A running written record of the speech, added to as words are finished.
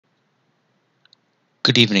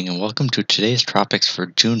Good evening and welcome to today's Tropics for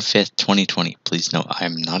June 5th, 2020. Please note I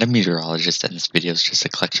am not a meteorologist and this video is just a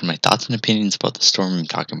collection of my thoughts and opinions about the storm I'm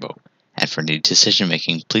talking about. And for any decision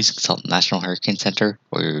making, please consult the National Hurricane Center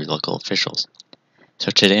or your local officials. So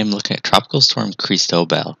today I'm looking at Tropical Storm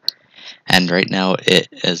Cristobal, and right now it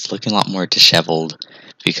is looking a lot more disheveled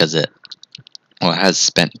because it has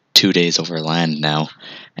spent 2 days over land now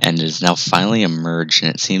and is now finally emerged,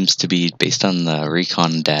 and it seems to be, based on the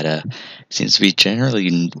recon data, seems to be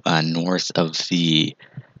generally north of the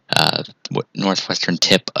northwestern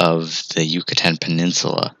tip of the Yucatan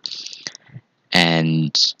Peninsula.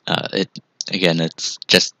 And it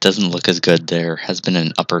just doesn't look as good. There has been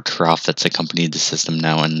an upper trough that's accompanied the system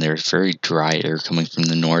now, and there's very dry air coming from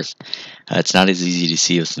the north. It's not as easy to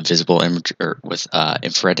see with visible imagery or with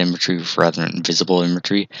infrared imagery rather than visible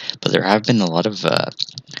imagery, but there have been a lot of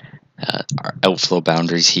outflow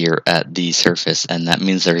boundaries here at the surface, and that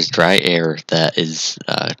means there's dry air that is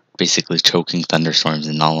basically choking thunderstorms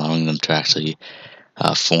and not allowing them to actually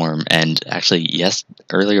form. And actually, yes,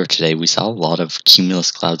 earlier today we saw a lot of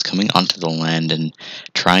cumulus clouds coming onto the land and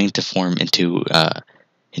trying to form into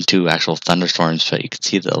actual thunderstorms, but you can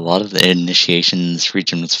see that a lot of the initiation in this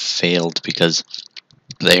region was failed because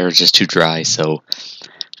the air is just too dry. So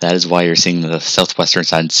that is why you're seeing the southwestern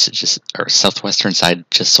side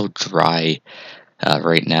just so dry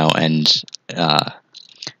right now. And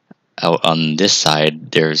out on this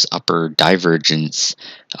side, there's upper divergence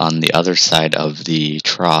on the other side of the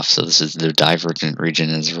trough. So this is the divergent region.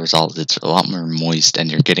 As a result, it's a lot more moist, and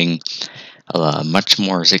you're getting much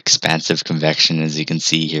more expansive convection, as you can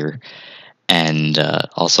see here. And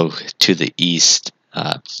also to the east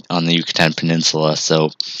on the Yucatan Peninsula. So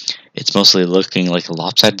it's mostly looking like a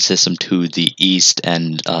lopsided system to the east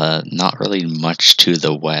and not really much to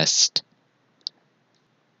the west.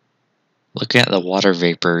 Looking at the water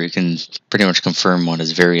vapor, you can pretty much confirm what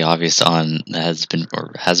is very obvious has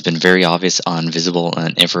been very obvious on visible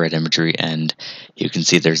and infrared imagery, and you can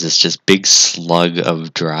see there's this just big slug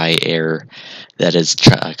of dry air that is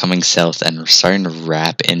coming south and starting to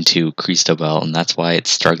wrap into Cristobal, and that's why it's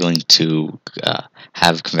struggling to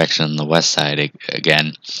have convection on the west side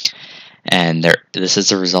again. And this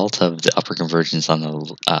is a result of the upper convergence on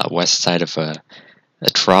the west side of an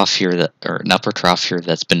upper trough here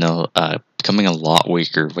that's been becoming a lot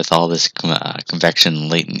weaker with all this convection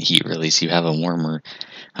latent heat release. You have a warmer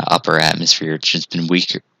upper atmosphere. It's just been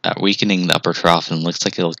weakening the upper trough, and looks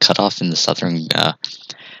like it'll cut off in the southern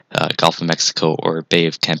Gulf of Mexico or Bay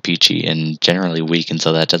of Campeche, and generally weaken,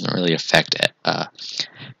 so that doesn't really affect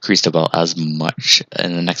Cristobal as much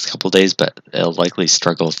in the next couple of days, but it'll likely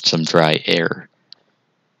struggle with some dry air.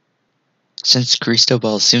 Since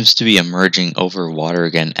Cristobal seems to be emerging over water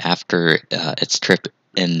again after its trip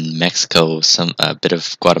in Mexico, a bit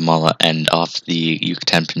of Guatemala, and off the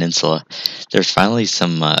Yucatan Peninsula, there's finally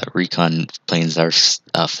some recon planes that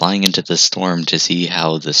are flying into the storm to see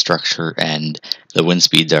how the structure and the wind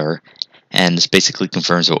speeds are. And this basically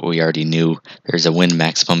confirms what we already knew. There's a wind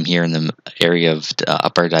maximum here in the area of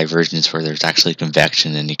upper divergence where there's actually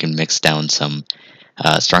convection, and you can mix down some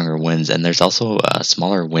stronger winds. And there's also a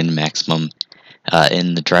smaller wind maximum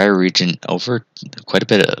in the drier region over quite a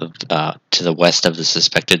bit of to the west of the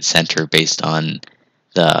suspected center, based on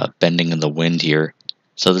the bending of the wind here.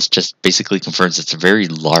 So this just basically confirms it's a very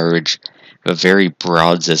large, a very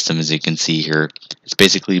broad system, as you can see here. It's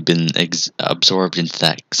basically been absorbed into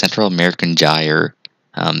that Central American gyre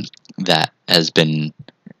that has been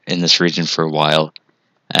in this region for a while,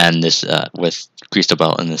 and this with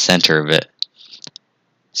Cristobal in the center of it.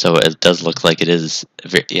 So it does look like it is,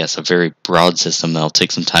 a very broad system that'll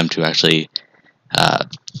take some time to actually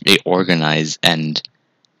organize, and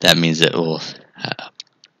that means it'll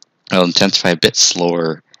intensify a bit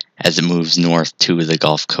slower as it moves north to the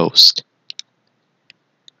Gulf Coast.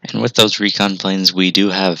 And with those recon planes, we do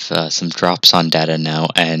have some drops on data now,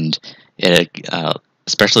 and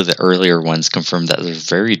especially the earlier ones confirm that there's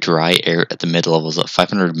very dry air at the mid levels at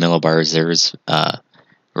 500 millibars. There's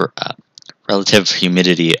relative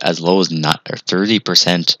humidity as low as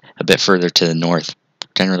 30%, a bit further to the north,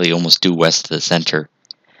 generally almost due west to the center.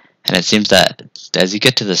 And it seems that as you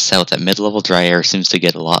get to the south, that mid-level dry air seems to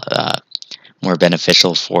get a lot more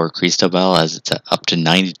beneficial for Cristobal, as it's up to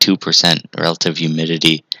 92% relative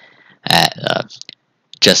humidity at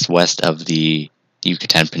just west of the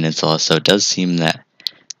Yucatan Peninsula. So it does seem that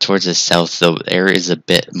towards the south, the air is a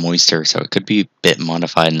bit moister, so it could be a bit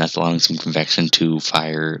modified, and that's allowing some convection to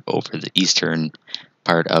fire over the eastern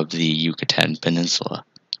part of the Yucatan Peninsula.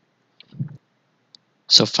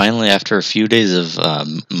 So finally, after a few days of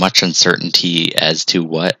much uncertainty as to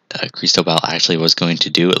what Cristobal actually was going to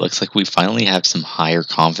do, it looks like we finally have some higher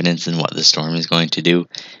confidence in what the storm is going to do.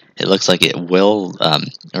 It looks like it will,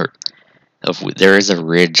 or there is a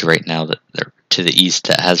ridge right now to the east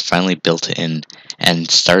that has finally built in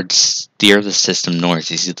and starts steer the system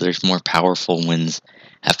north. You see, there's more powerful winds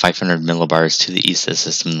at 500 millibars to the east of the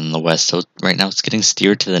system than the west. So right now, it's getting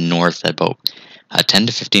steered to the north at about 10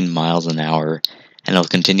 to 15 miles an hour, and it'll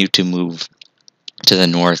continue to move to the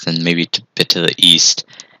north and maybe a bit to the east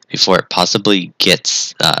before it possibly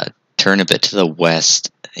gets turn a bit to the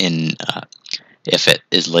west in if it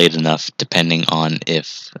is late enough, depending on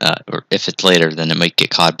or if it's later, then it might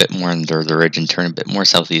get caught a bit more under the ridge and turn a bit more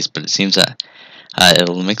southeast. But it seems that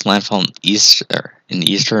it'll make landfall in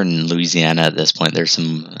eastern Louisiana at this point. There's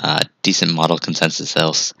some decent model consensus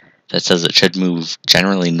else that says it should move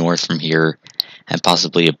generally north from here and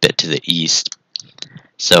possibly a bit to the east.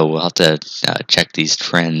 So we'll have to check these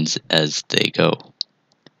trends as they go.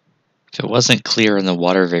 If it wasn't clear in the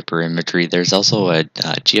water vapor imagery, there's also a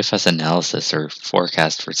GFS analysis or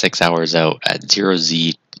forecast for 6 hours out at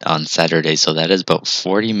 0Z on Saturday. So that is about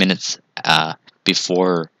 40 minutes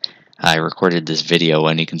before I recorded this video,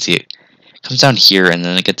 and you can see it comes down here and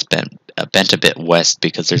then it gets bent a bit west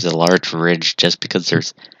because there's a large ridge, just because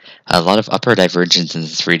there's a lot of upper divergence in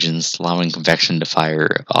this region, allowing convection to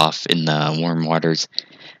fire off in the warm waters.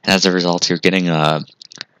 And as a result, you're getting a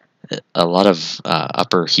lot of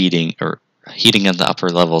upper heating or heating at the upper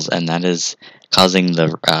levels, and that is causing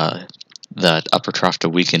the upper trough to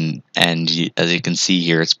weaken. And as you can see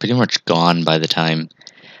here, it's pretty much gone by the time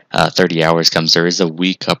 30 hours comes. There is a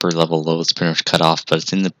weak upper level low that's pretty much cut off, but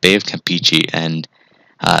it's in the Bay of Campeche, and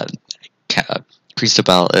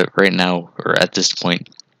Cristobal right now, or at this point,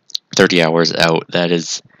 30 hours out. That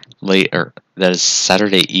is late, or that is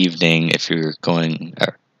Saturday evening if you're going,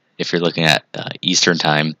 or if you're looking at Eastern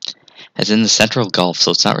time. It's in the central Gulf,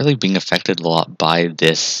 so it's not really being affected a lot by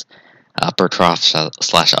this upper trough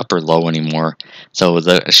slash upper low anymore. So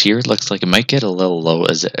the shear looks like it might get a little low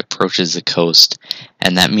as it approaches the coast,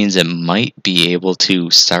 and that means it might be able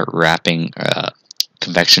to start wrapping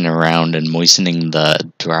convection around and moistening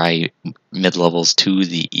the dry mid-levels to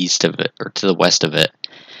the east of it, or to the west of it.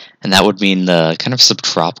 And that would mean the kind of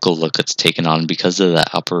subtropical look it's taken on because of the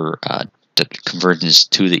upper convergence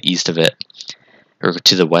to the east of it, or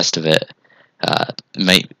to the west of it,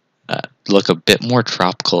 might look a bit more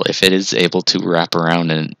tropical if it is able to wrap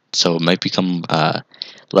around, and so it might become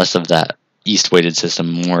less of that east-weighted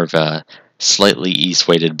system, more of a slightly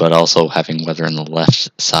east-weighted, but also having weather on the left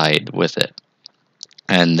side with it.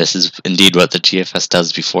 And this is indeed what the GFS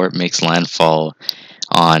does before it makes landfall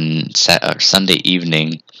on Sunday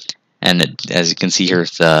evening. And as you can see here,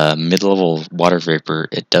 with the mid-level water vapor,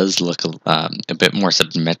 it does look a bit more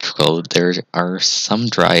symmetrical. There are some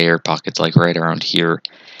dry air pockets, like right around here,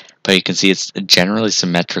 but you can see it's generally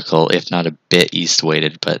symmetrical, if not a bit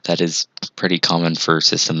east-weighted. But that is pretty common for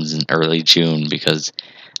systems in early June, because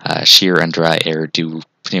shear and dry air do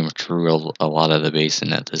pretty much rule a lot of the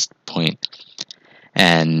basin at this point.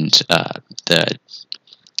 And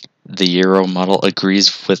the Euro model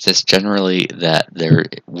agrees with this generally, that there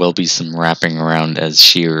will be some wrapping around as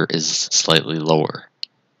shear is slightly lower.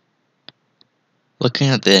 Looking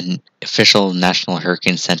at the official National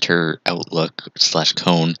Hurricane Center outlook /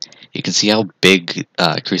 cone, you can see how big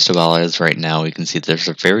Cristobal is right now. You can see there's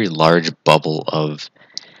a very large bubble of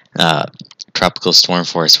tropical storm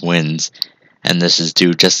force winds. And this is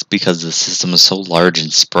due just because the system is so large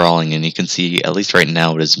and sprawling, and you can see, at least right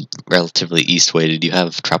now, it is relatively east-weighted. You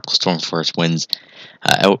have tropical storm force winds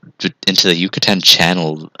out into the Yucatan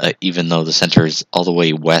Channel, even though the center is all the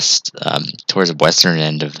way west, towards the western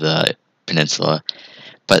end of the peninsula.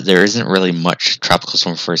 But there isn't really much tropical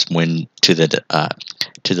storm force wind to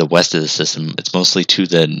the west of the system. It's mostly to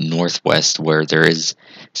the northwest, where there is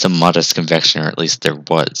some modest convection, or at least there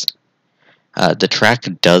was. The track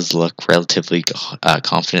does look relatively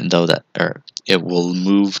confident, though, that it will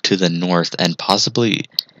move to the north, and possibly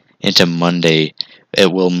into Monday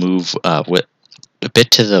it will move with a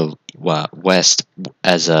bit to the west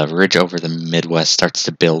as a ridge over the Midwest starts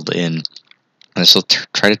to build in. And this will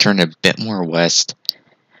try to turn a bit more west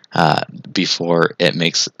before it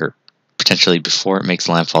makes, or potentially before it makes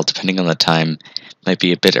landfall, depending on the time. Might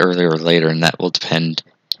be a bit earlier or later, and that will depend.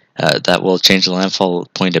 That will change the landfall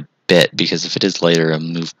point a bit, because if it is later, it'll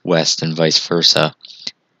move west and vice versa.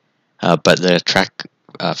 But the track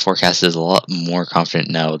forecast is a lot more confident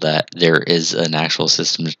now that there is an actual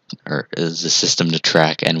system, or is a system to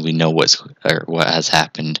track, and we know what has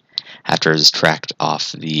happened after it is tracked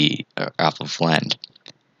off of land.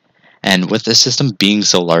 And with the system being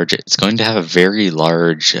so large, it's going to have a very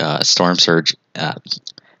large storm surge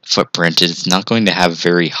footprint. It's not going to have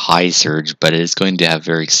very high surge, but it is going to have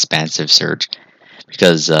very expansive surge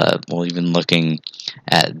because, well, even looking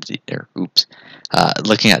at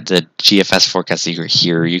looking at the GFS forecast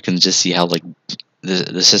here, you can just see how like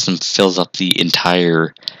the system fills up the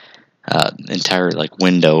entire like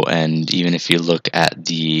window. And even if you look at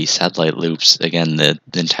the satellite loops, again, the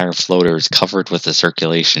entire floater is covered with the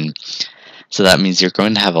circulation. So that means you're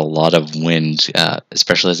going to have a lot of wind,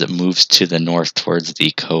 especially as it moves to the north towards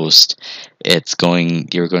the coast.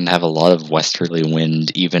 You're going to have a lot of westerly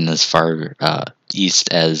wind, even as far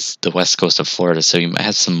east as the west coast of Florida. So you might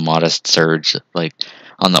have some modest surge, like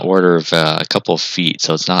on the order of a couple of feet.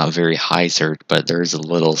 So it's not a very high surge, but there is a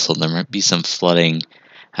little. So there might be some flooding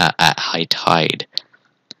at high tide.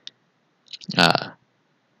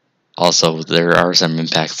 Also, there are some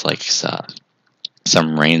impacts like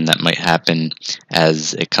some rain that might happen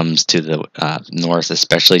as it comes to the north,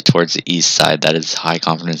 especially towards the east side. That is high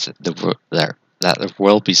confidence that there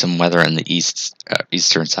will be some weather in the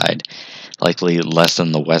eastern side, likely less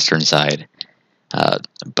than the western side.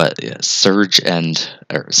 But surge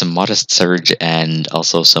or some modest surge and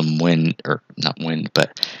also some wind, or not wind,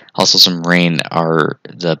 but also some rain are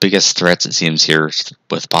the biggest threats, it seems, here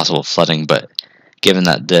with possible flooding. But given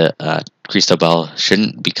that the Cristobal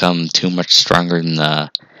shouldn't become too much stronger than the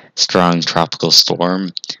strong tropical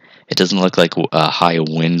storm, it doesn't look like a high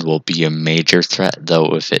wind will be a major threat.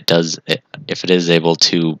 Though if it is able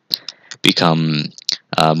to become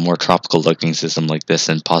a more tropical looking system like this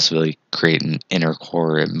and possibly create an inner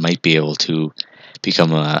core, it might be able to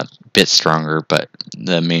become a bit stronger. But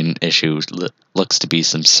the main issue looks to be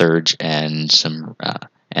some surge and some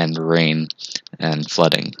and rain and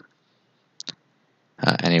flooding.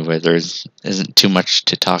 Anyway, there isn't too much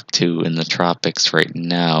to talk to in the tropics right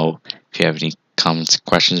now. If you have any comments,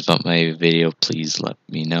 questions about my video, please let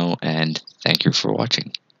me know, and thank you for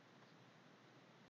watching.